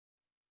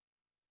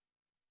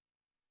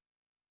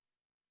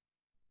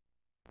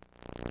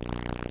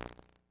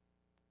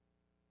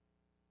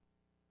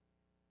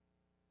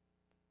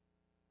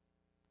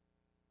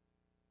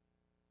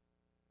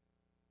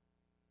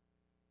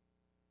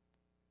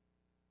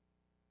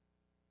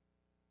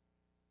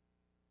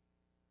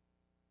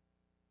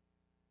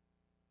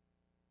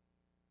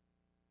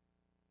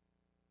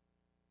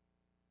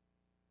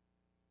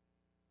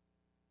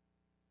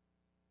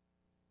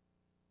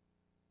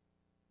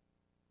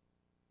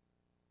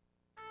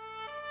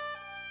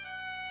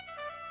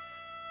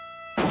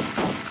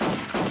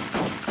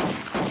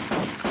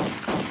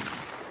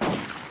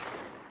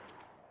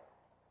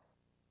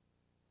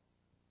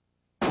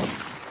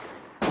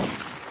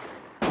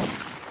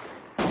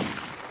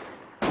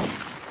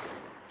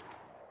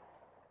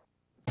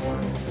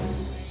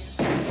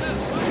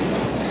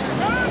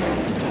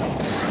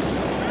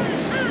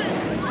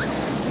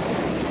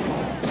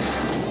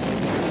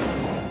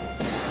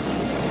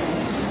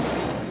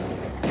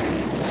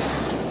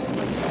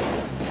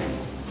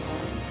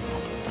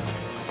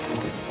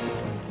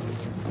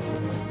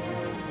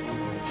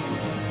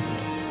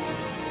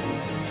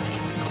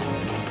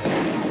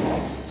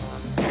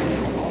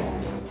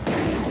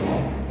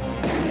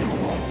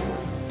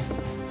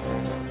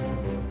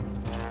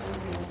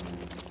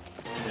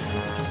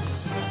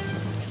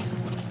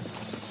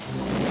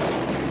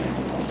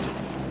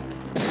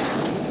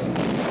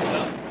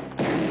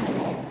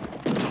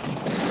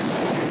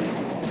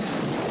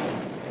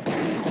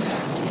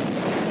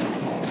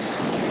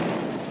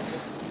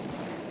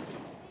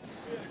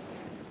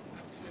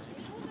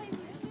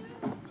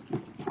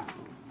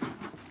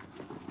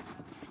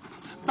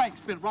bank's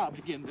been robbed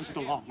again,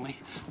 Mr. Longley.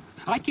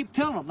 I keep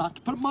telling them not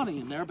to put money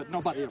in there, but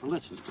nobody ever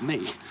listens to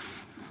me.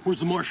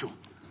 Where's the marshal?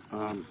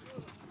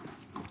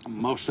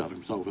 Most of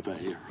them's over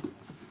there.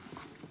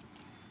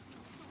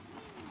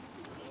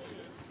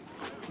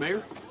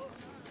 Mayor?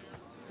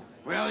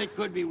 Well, it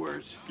could be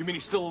worse. You mean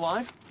he's still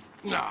alive?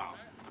 No.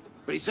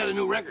 But he set a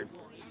new record.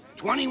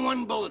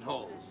 21 bullet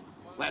holes.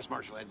 Last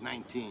marshal had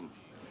 19.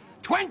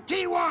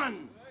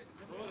 21!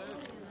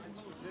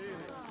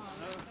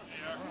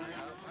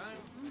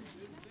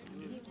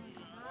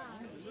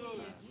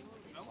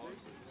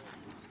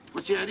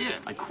 What's the idea?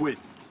 I quit.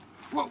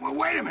 Well,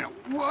 wait a minute.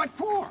 What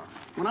for?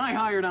 When I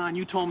hired on,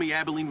 you told me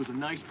Abilene was a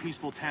nice,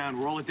 peaceful town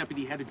where all a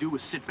deputy had to do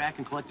was sit back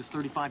and collect his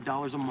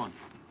 $35 a month.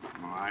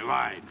 Oh, I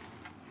lied.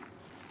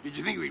 Did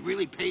you think we'd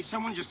really pay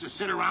someone just to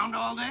sit around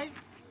all day?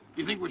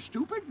 You think we're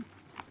stupid?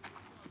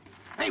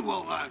 Hey,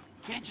 well,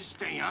 can't you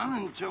stay on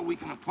until we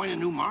can appoint a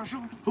new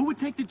marshal? Who would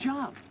take the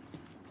job?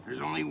 There's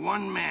only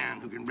one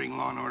man who can bring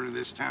law and order to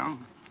this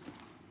town.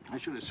 I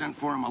should have sent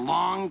for him a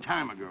long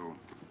time ago.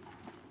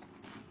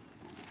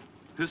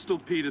 Pistol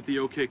Pete at the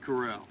OK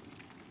Corral.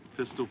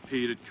 Pistol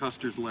Pete at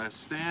Custer's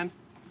Last Stand.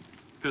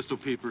 Pistol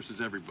Pete versus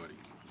everybody.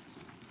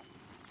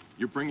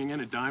 You're bringing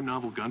in a dime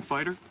novel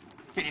gunfighter?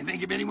 Can you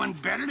think of anyone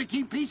better to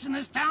keep peace in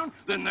this town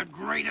than the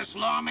greatest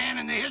lawman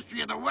in the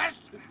history of the West?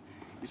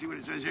 You see what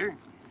it says here?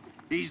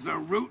 He's the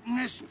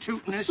rootinest,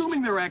 tootinest...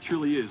 Assuming there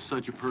actually is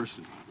such a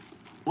person,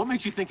 what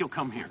makes you think he'll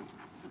come here?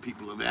 The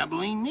people of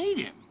Abilene need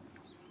him.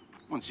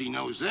 Once he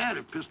knows that,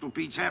 if Pistol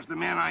Pete's half the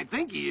man I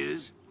think he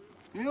is,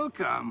 he'll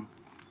come.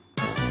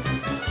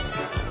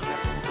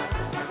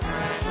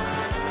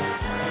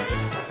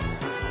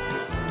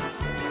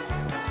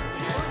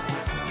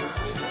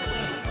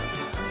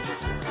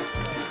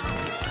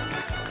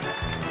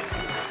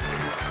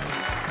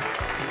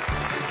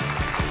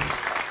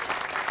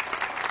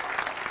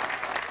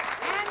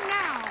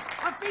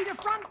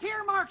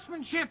 Frontier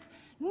marksmanship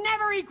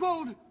never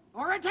equaled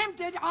or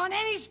attempted on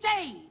any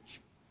stage.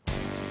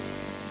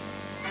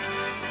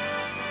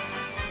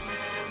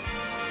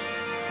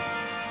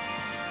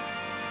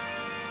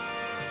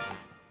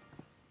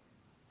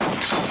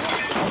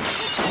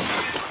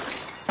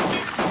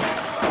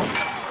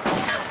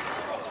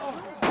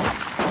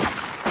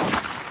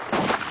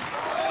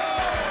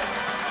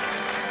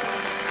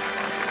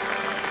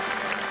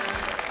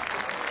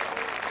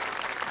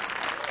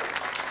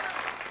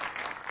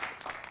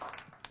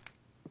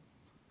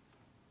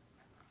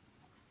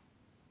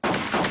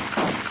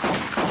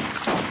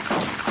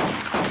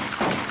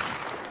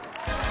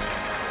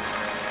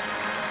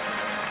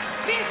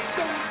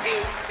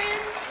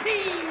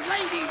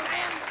 Ladies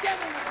and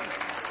gentlemen,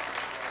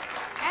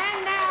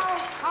 and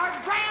now our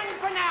grand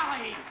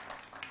finale,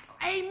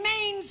 a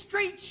Main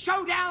Street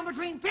showdown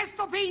between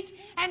Pistol Pete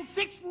and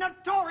 6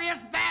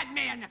 notorious bad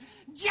men,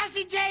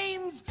 Jesse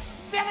James,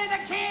 Billy the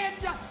Kid,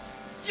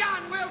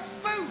 John Wilkes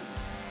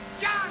Booth,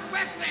 John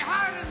Wesley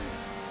Hardin,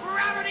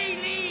 Robert E.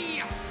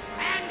 Lee,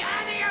 and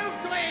Annie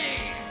Oakley.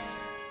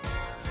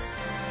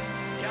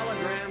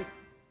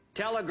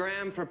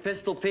 Telegram for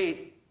Pistol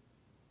Pete.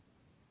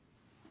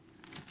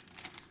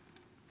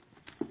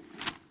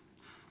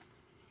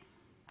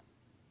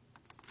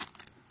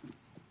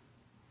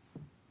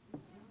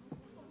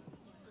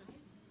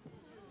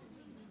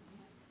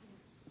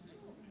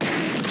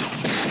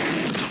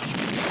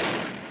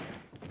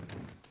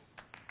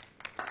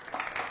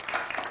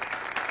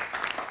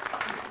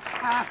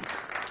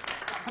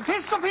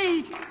 Pistol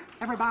Pete,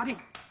 everybody.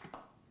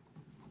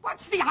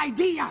 What's the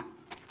idea?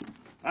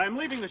 I'm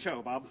leaving the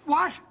show, Bob.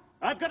 What?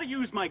 I've got to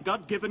use my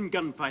God-given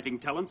gunfighting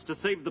talents to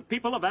save the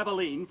people of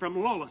Abilene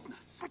from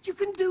lawlessness. But you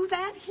can do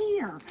that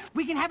here.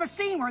 We can have a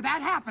scene where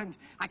that happened.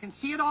 I can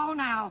see it all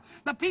now.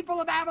 The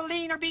people of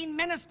Abilene are being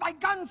menaced by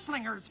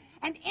gunslingers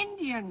and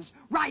Indians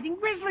riding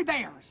grizzly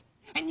bears.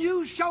 And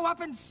you show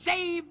up and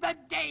save the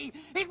day.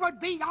 It would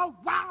be a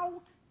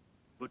wow.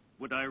 But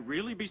would I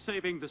really be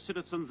saving the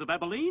citizens of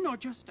Abilene or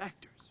just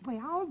actors?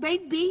 Well,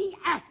 they'd be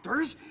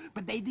actors,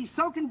 but they'd be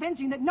so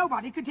convincing that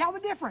nobody could tell the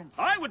difference.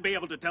 I would be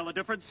able to tell the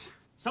difference.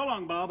 So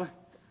long, Bob.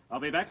 I'll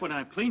be back when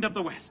I've cleaned up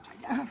the West.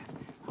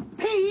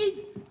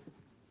 Pete!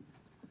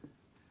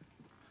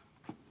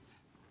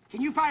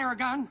 Can you fire a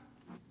gun?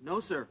 No,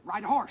 sir.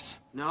 Ride a horse?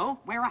 No.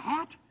 Wear a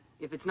hat?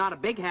 If it's not a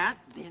big hat.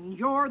 Then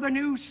you're the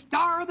new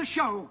star of the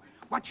show.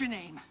 What's your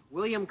name?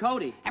 William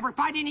Cody. Ever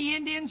fight any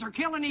Indians or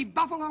kill any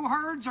buffalo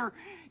herds or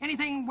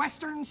anything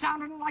Western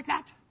sounding like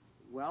that?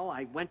 Well,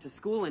 I went to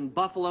school in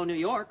Buffalo, New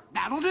York.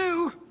 That'll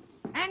do.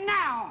 And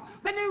now,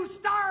 the new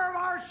star of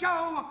our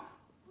show,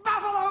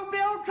 Buffalo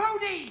Bill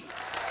Cody.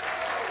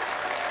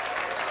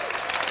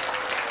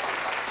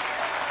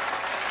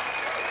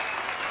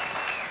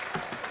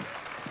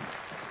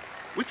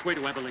 Which way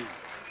to Abilene?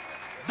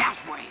 That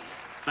way.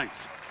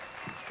 Thanks.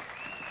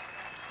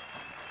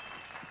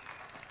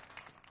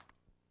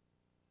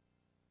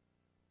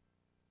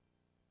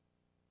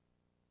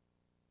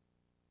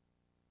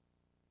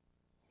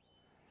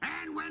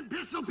 And when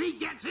Pistol Pete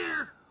gets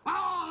here,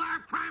 all our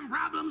crime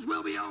problems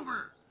will be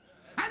over.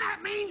 And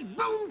that means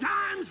boom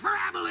times for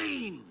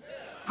Abilene.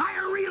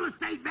 higher real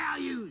estate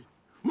values,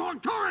 more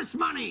tourist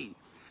money,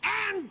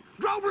 and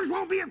drovers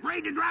won't be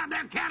afraid to drive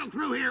their cattle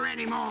through here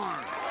anymore.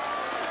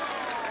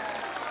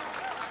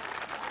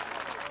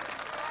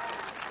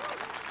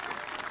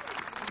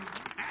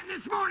 And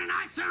this morning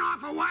I sent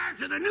off a wire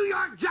to the New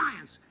York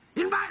Giants,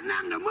 inviting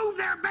them to move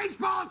their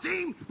baseball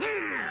team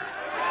here.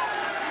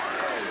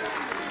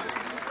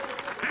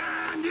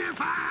 And if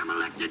I'm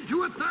elected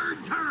to a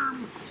third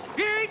term,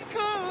 here it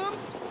comes.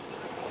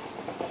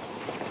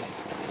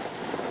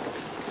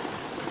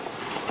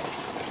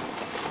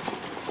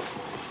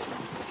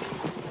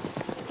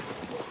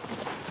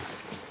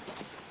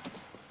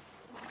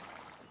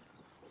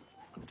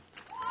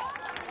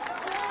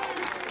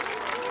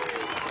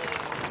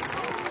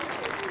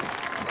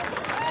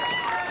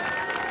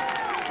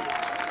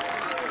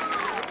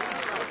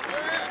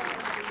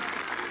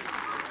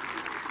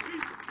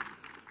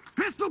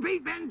 Pistol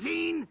Pete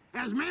Benteen,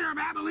 as mayor of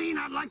Abilene,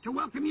 I'd like to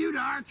welcome you to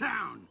our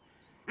town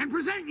and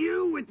present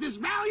you with this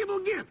valuable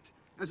gift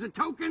as a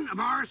token of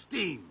our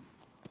esteem.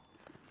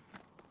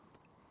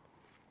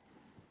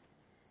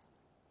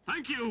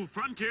 Thank you,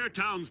 frontier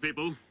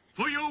townspeople,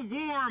 for your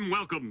warm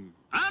welcome,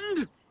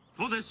 and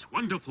for this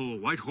wonderful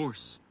white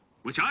horse,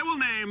 which I will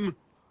name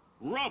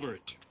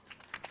Robert.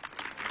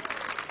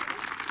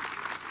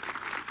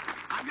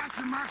 I've got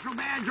your marshal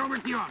badge over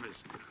at the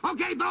office.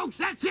 Okay, folks,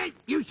 that's it.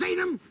 You've seen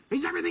him.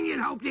 He's everything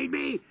you'd hoped he'd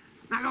be.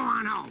 Now go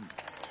on home.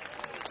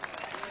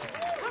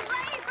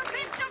 Hooray for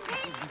Pistol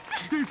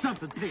Pete! Do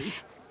something, Pete.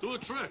 Do a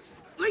trick.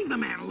 Leave the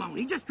man alone.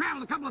 He just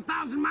traveled a couple of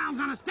thousand miles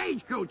on a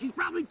stagecoach. He's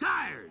probably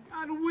tired.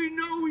 How do we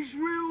know he's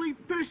really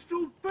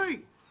Pistol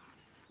Pete?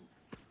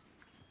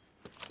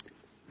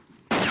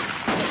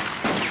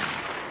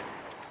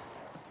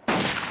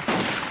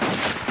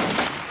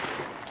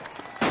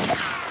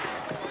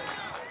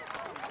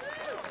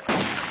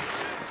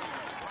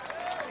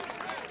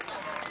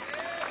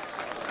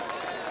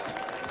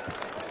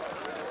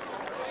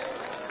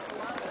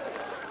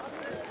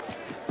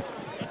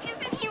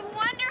 Isn't he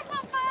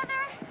wonderful,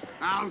 Father?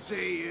 I'll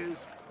say he is.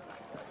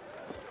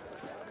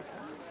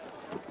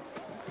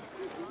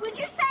 Would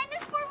you sign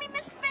this for me,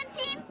 Mr.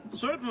 Benteen?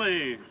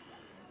 Certainly.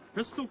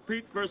 Pistol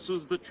Pete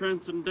versus the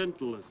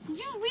Transcendentalists. Did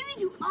you really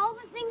do all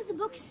the things the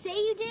books say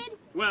you did?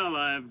 Well,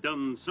 I've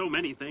done so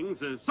many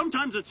things.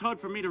 Sometimes it's hard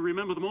for me to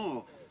remember them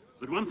all.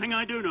 But one thing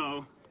I do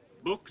know,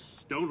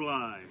 books don't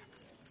lie.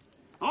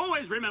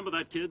 Always remember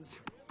that, kids.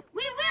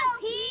 We will,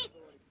 Pete!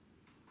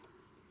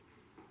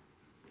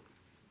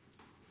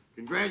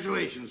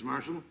 Congratulations,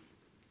 Marshal.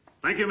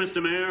 Thank you,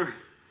 Mr. Mayor.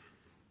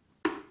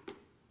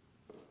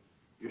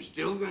 You're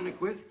still going to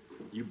quit?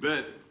 You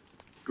bet.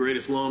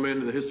 Greatest lawman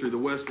in the history of the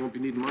West won't be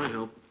needing my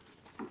help.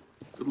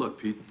 Good luck,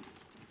 Pete.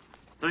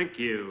 Thank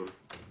you.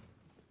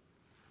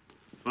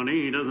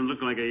 Funny, he doesn't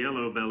look like a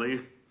yellow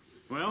belly.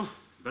 Well,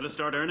 better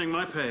start earning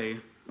my pay.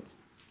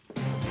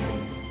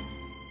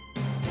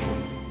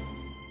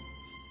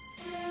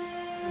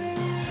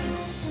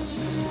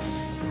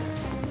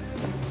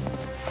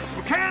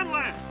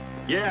 McCandless!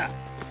 Yeah,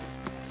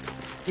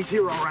 He's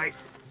here all right,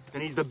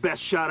 and he's the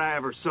best shot I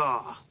ever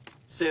saw.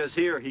 says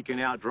here he can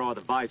outdraw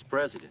the vice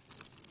president.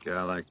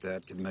 Guy like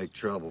that could make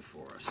trouble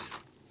for us.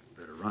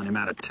 Better run him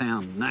out of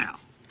town now.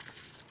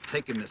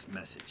 Take him this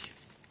message.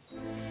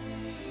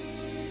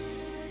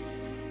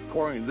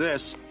 According to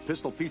this,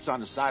 Pistol Pete's on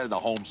the side of the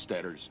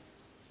homesteaders.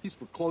 He's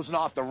for closing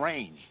off the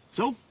range.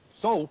 So?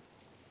 So?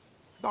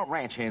 Thought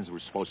ranch hands were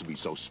supposed to be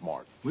so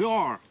smart. We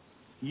are.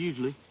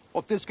 Usually.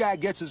 Well, if this guy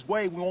gets his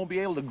way, we won't be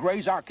able to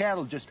graze our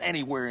cattle just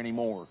anywhere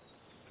anymore.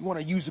 If you want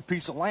to use a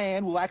piece of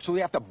land, we'll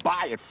actually have to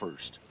buy it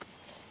first.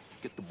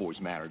 Get the boys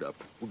mannered up.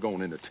 We're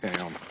going into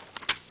town.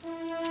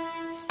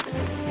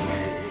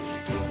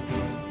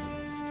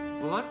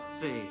 Let's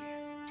see.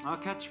 I'll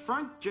catch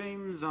Frank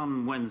James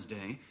on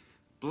Wednesday,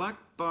 Black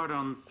Bart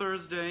on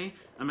Thursday,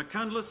 and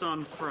McCandless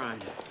on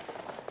Friday.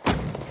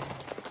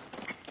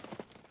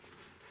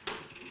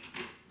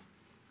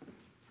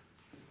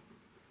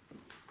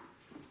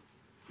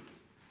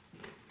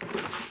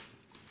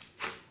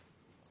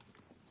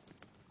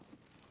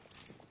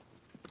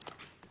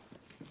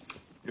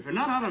 If you're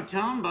not out of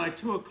town by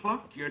 2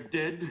 o'clock, you're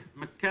dead,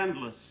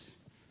 McCandless.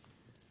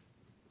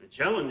 A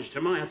challenge to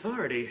my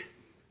authority.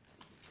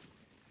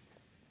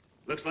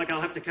 Looks like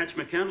I'll have to catch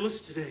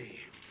McCandless today.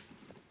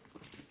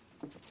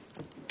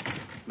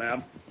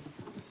 Ma'am.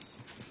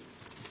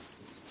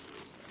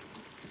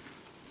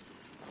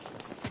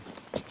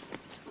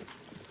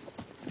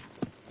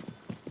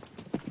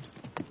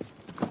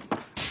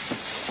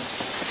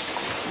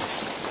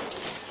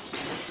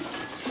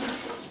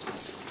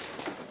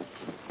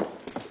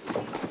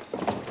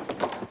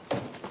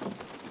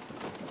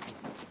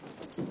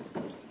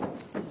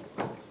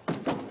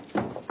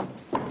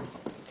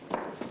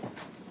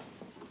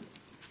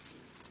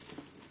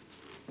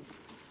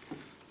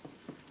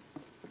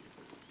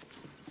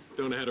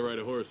 Don't know how to ride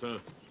a horse, huh?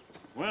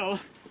 Well,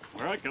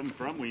 where I come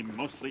from, we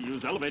mostly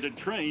use elevated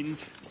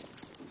trains.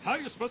 How are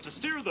you supposed to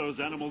steer those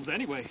animals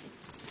anyway?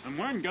 And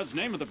where in God's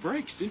name are the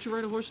brakes? Didn't you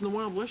ride a horse in the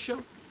Wild West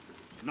show?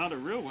 Not a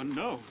real one,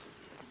 no.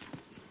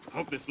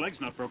 Hope this leg's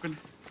not broken.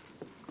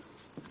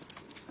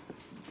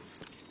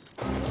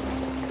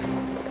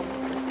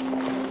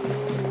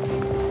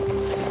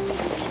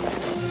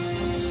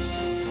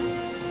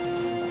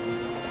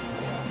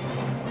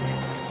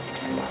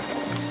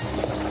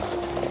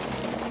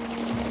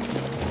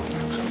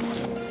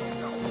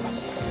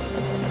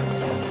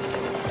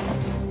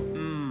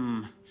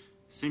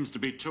 Seems to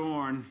be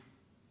torn.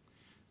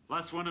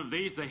 Plus one of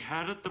these they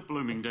had at the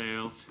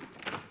Bloomingdales.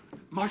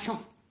 Marshal,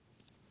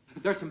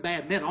 there's some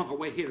bad men on their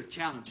way here to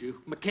challenge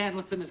you.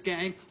 McCandless and his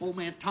gang, old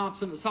man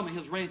Thompson and some of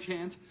his ranch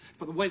hands.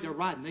 From the way they're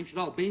riding, they should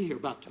all be here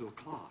about 2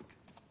 o'clock.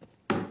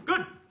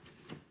 Good.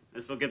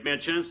 This'll give me a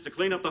chance to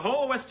clean up the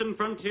whole western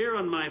frontier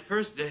on my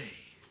first day.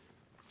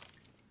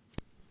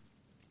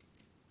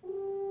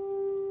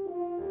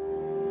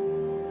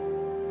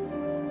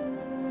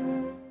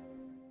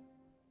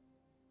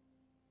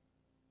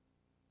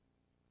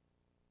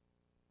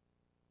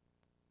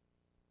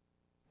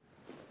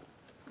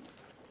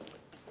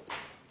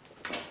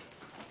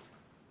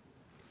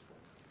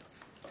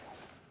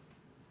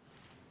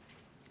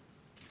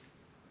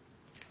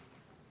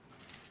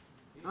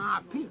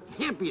 Pete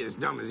can't be as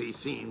dumb as he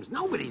seems.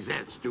 Nobody's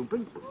that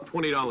stupid.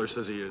 $20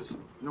 says he is.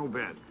 No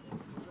bet.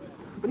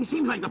 But he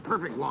seems like the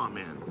perfect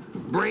lawman.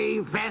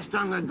 Brave, fast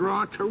on the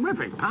draw,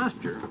 terrific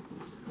posture.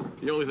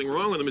 The only thing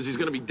wrong with him is he's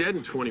going to be dead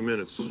in 20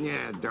 minutes.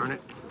 Yeah, darn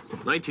it.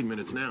 19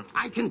 minutes now.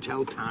 I can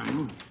tell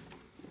time.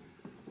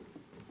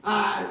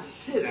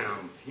 Sit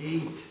down,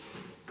 Pete.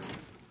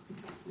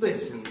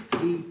 Listen,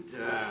 Pete,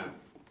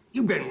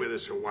 you've been with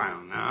us a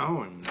while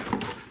now, and...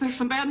 There's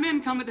some bad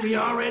men coming to... We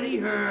already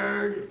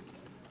heard.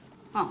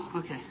 Oh,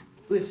 okay.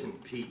 Listen,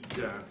 Pete,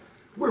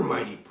 we're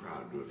mighty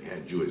proud to have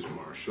had you as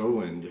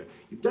marshal, and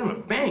you've done a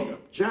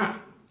bang-up job.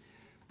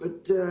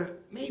 But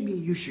maybe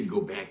you should go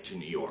back to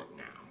New York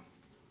now.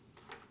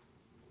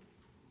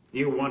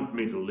 You want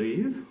me to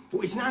leave?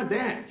 Well, it's not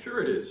that.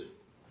 Sure it is.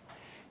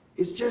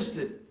 It's just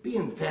that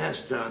being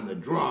fast on the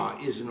draw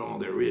isn't all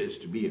there is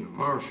to being a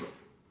marshal.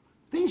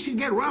 Things should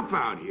get rough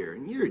out here,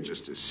 and you're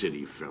just a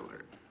city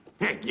filler.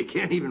 Heck, you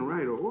can't even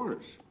ride a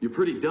horse. You're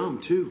pretty dumb,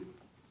 too.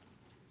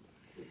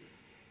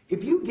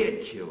 If you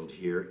get killed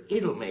here,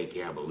 it'll make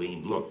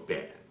Abilene look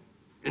bad.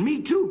 And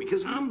me too,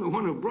 because I'm the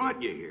one who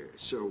brought you here.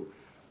 So,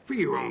 for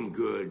your own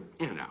good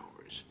and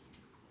ours,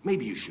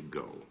 maybe you should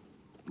go.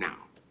 Now.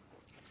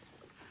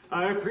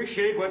 I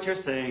appreciate what you're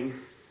saying.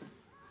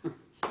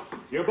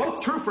 You're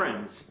both true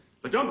friends.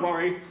 But don't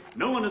worry,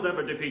 no one has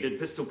ever defeated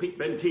Pistol Pete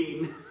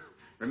Benteen.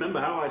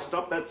 Remember how I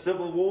stopped that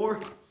Civil War?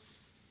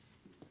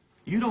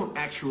 You don't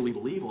actually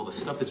believe all the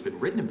stuff that's been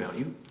written about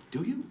you,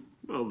 do you?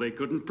 Well, they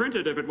couldn't print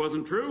it if it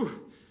wasn't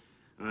true.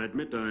 I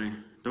admit I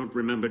don't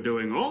remember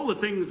doing all the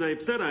things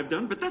they've said I've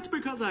done, but that's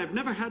because I've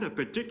never had a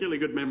particularly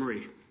good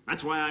memory.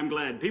 That's why I'm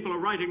glad people are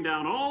writing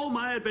down all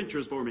my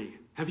adventures for me.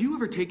 Have you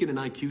ever taken an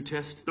IQ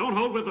test? Don't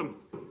hold with them.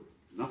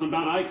 Nothing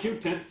about IQ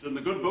tests in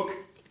the good book.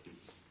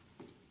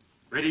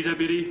 Ready,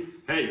 deputy?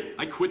 Hey,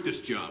 I quit this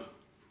job.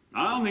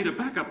 I'll need a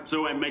backup,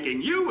 so I'm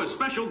making you a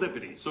special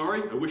deputy.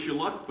 Sorry, I wish you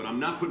luck, but I'm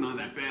not putting on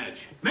that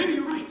badge. Maybe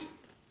you're right.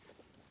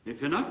 If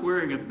you're not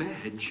wearing a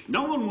badge,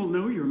 no one will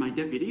know you're my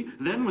deputy.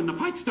 Then when the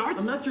fight starts...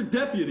 I'm not your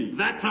deputy.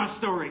 That's our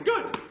story.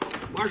 Good.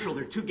 Marshal,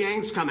 there are 2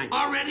 gangs coming.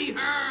 Already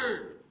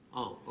heard.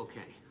 Oh,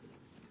 okay.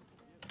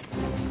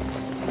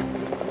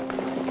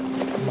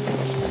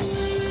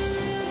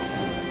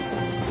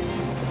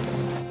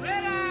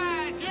 Red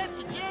Eye! Get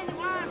your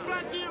genuine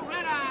frontier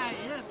Red Eye!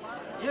 Yes,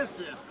 yes,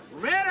 sir.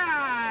 Red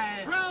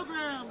Eye!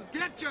 Programs!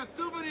 Get your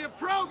souvenir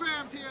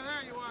programs here.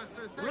 There you are,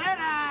 sir. Red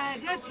Eye!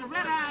 Get your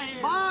Red Eye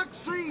here! Box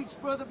seats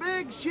for the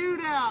big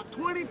shootout.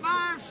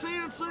 25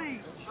 cents each.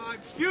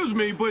 Excuse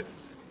me, but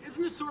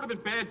isn't this sort of in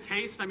bad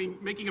taste? I mean,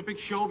 making a big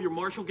show of your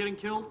marshal getting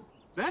killed?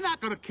 They're not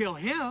going to kill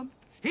him.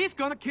 He's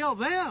going to kill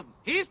them.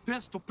 He's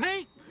Pistol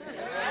Pete.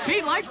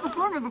 Pete likes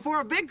performing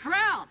before a big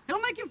crowd.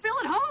 He'll make you feel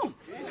at home.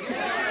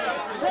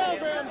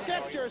 Programs!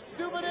 Get your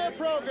souvenir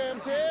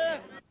programs here.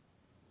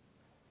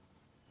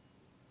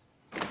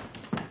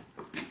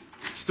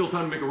 Still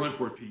time to make a run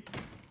for it, Pete.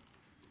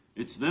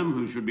 It's them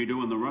who should be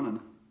doing the running.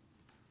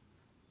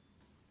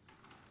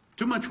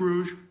 Too much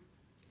rouge.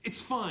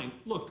 It's fine.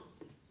 Look,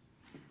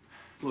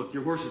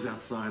 your horse is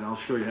outside. I'll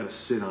show you how to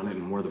sit on it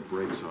and where the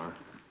brakes are.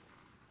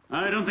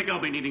 I don't think I'll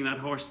be needing that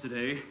horse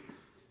today.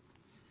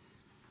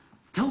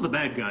 Tell the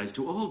bad guys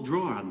to all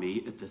draw on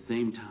me at the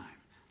same time.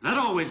 That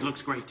always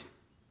looks great.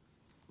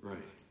 Right.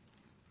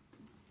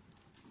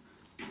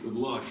 Good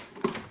luck.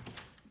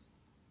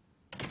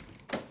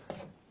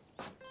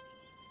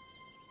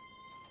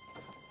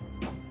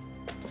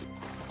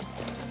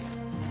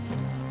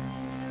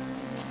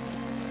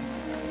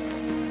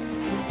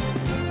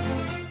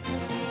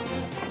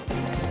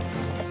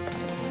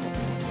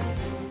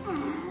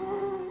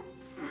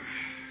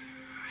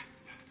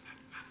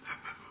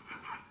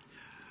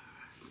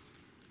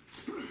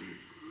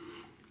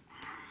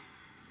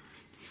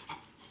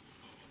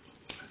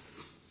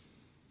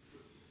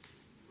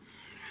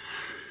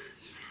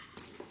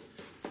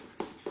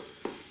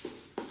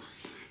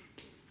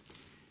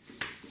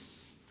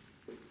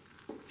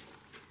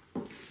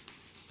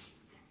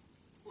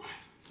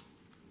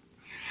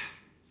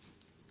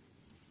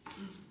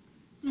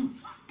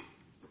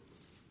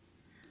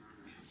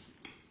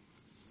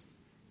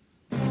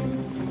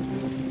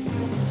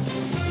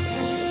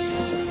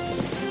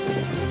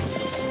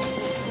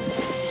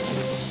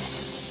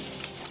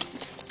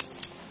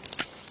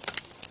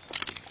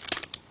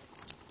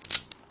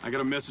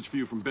 Got a message for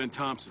you from Ben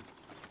Thompson.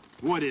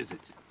 What is it?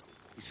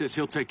 He says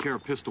he'll take care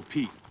of Pistol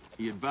Pete.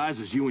 He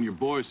advises you and your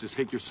boys to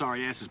take your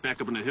sorry asses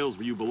back up in the hills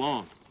where you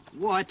belong.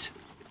 What?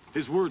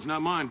 His words,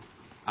 not mine.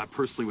 I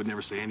personally would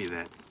never say any of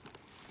that.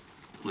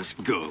 Let's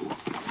go.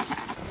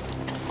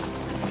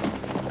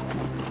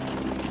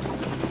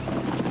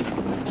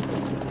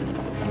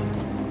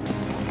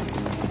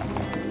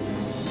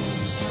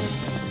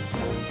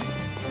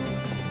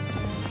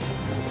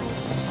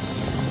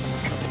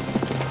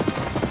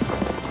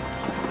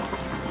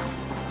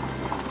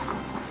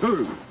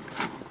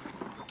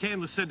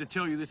 Candler said to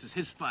tell you this is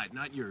his fight,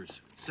 not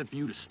yours. Said for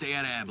you to stay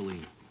out of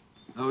Abilene.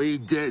 Oh, he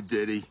dead,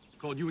 did he?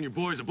 Called you and your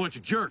boys a bunch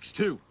of jerks,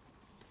 too.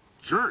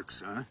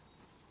 Jerks, huh?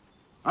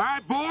 All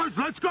right, boys,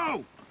 let's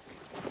go!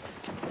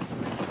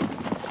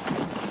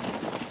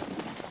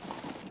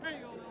 There you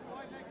go, little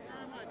boy. Thank you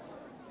very much.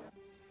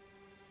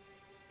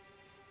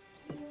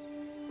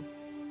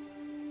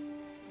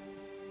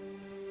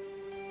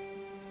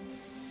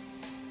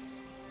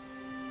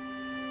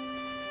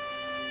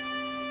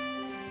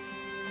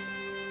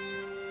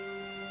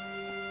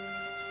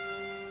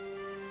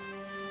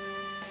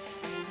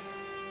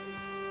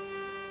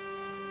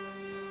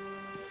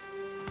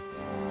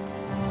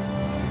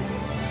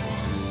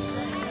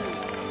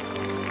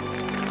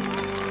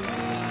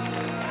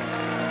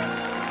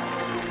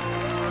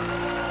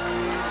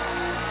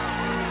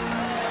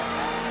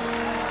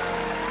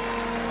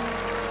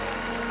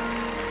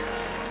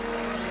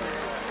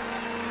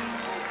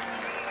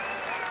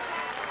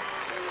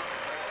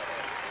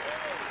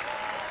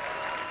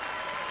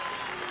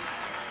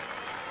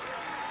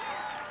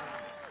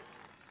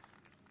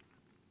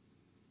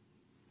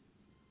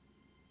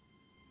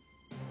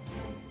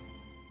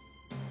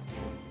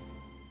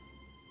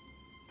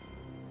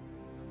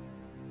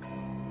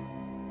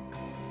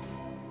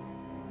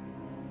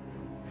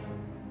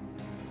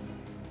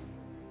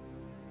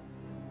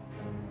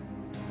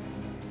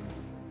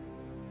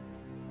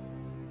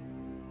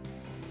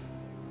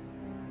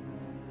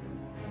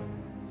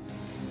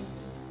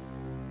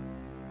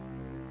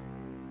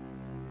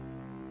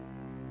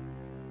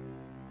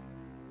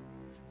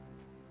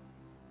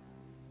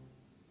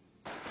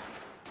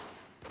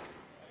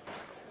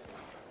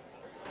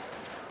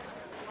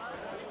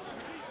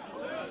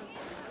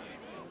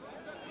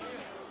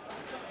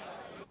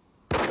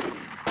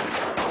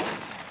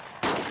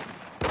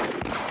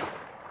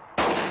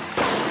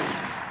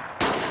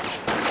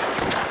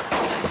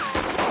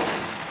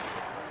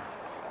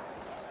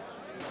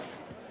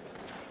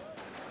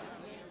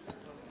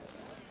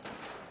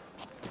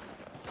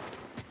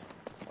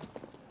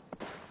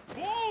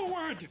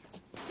 Forward!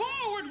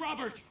 Forward,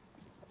 Robert!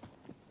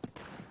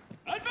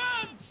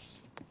 Advance!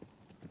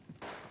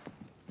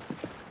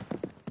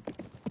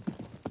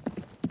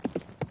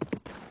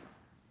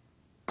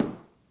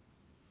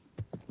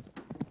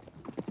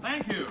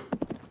 Thank you.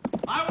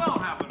 I will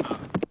have enough.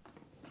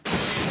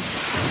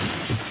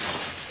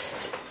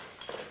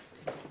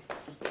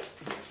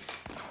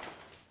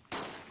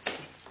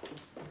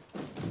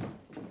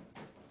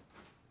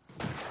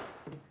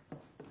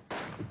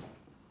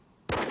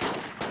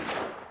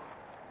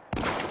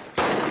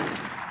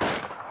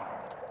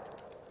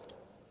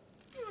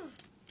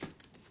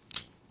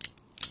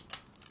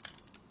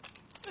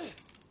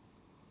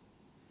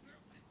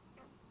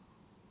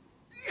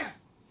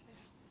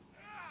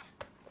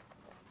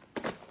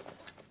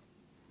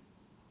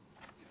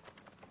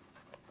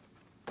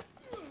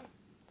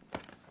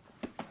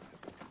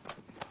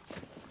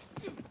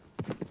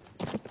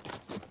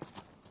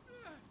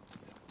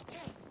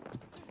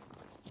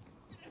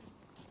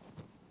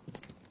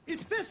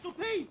 It's Pistol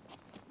Pete!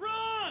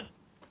 Run!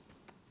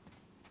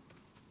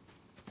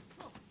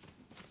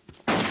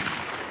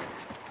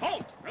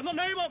 Halt! In the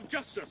name of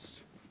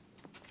justice!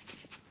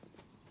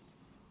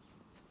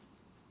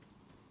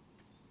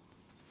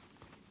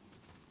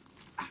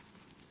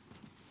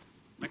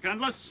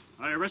 McCandless,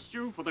 I arrest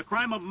you for the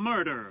crime of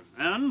murder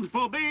and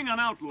for being an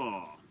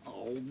outlaw.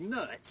 Oh,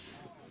 nuts.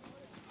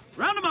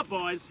 Round them up,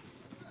 boys.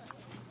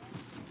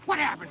 What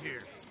happened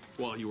here?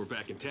 While you were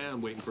back in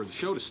town waiting for the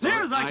show to start,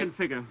 Near as I can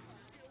figure,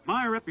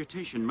 my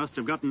reputation must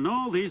have gotten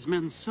all these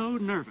men so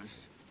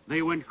nervous,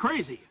 they went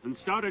crazy and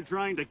started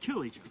trying to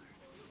kill each other.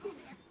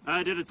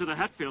 I did it to the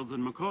Hatfields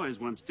and McCoys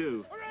once,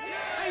 too.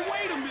 Hey,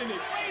 wait a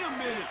minute! Wait a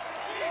minute!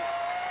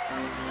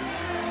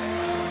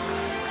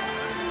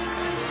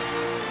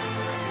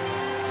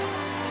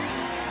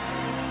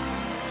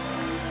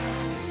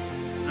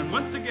 And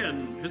once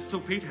again, Pistol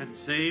Pete had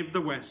saved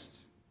the West.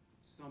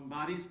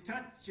 Somebody's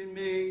touching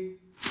me.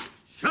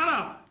 Shut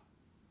up!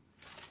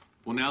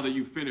 Well, now that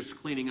you've finished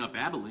cleaning up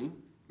Abilene,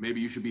 maybe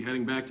you should be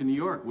heading back to New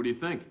York. What do you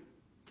think?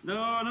 No,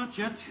 not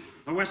yet.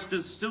 The West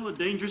is still a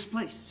dangerous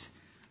place.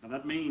 Now,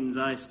 that means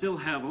I still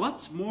have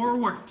lots more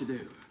work to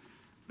do.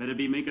 Better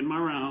be making my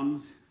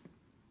rounds.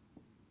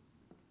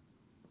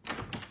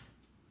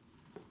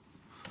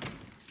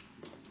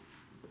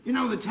 You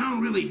know, the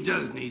town really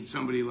does need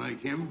somebody like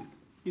him.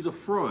 He's a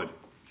fraud.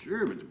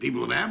 Sure, but the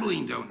people of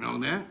Abilene don't know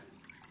that.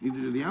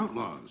 Neither do the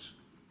outlaws.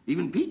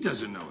 Even Pete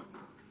doesn't know it.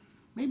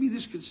 Maybe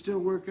this could still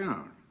work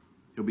out.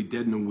 He'll be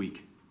dead in a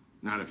week.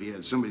 Not if he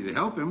had somebody to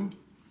help him.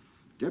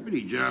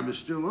 Deputy job is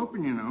still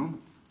open, you know.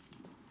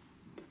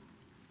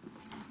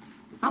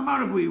 How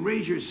about if we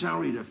raise your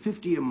salary to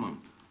 $50 a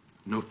month?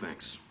 No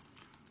thanks.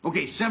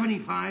 Okay,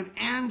 75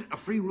 and a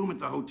free room at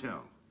the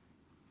hotel.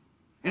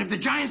 And if the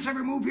Giants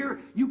ever move here,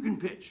 you can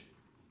pitch.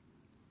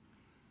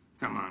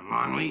 Come on,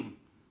 Longley.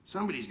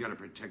 Somebody's got to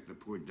protect the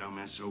poor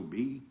dumb SOB.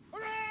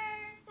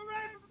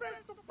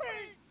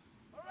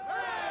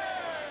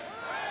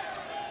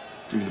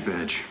 Do the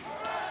badge.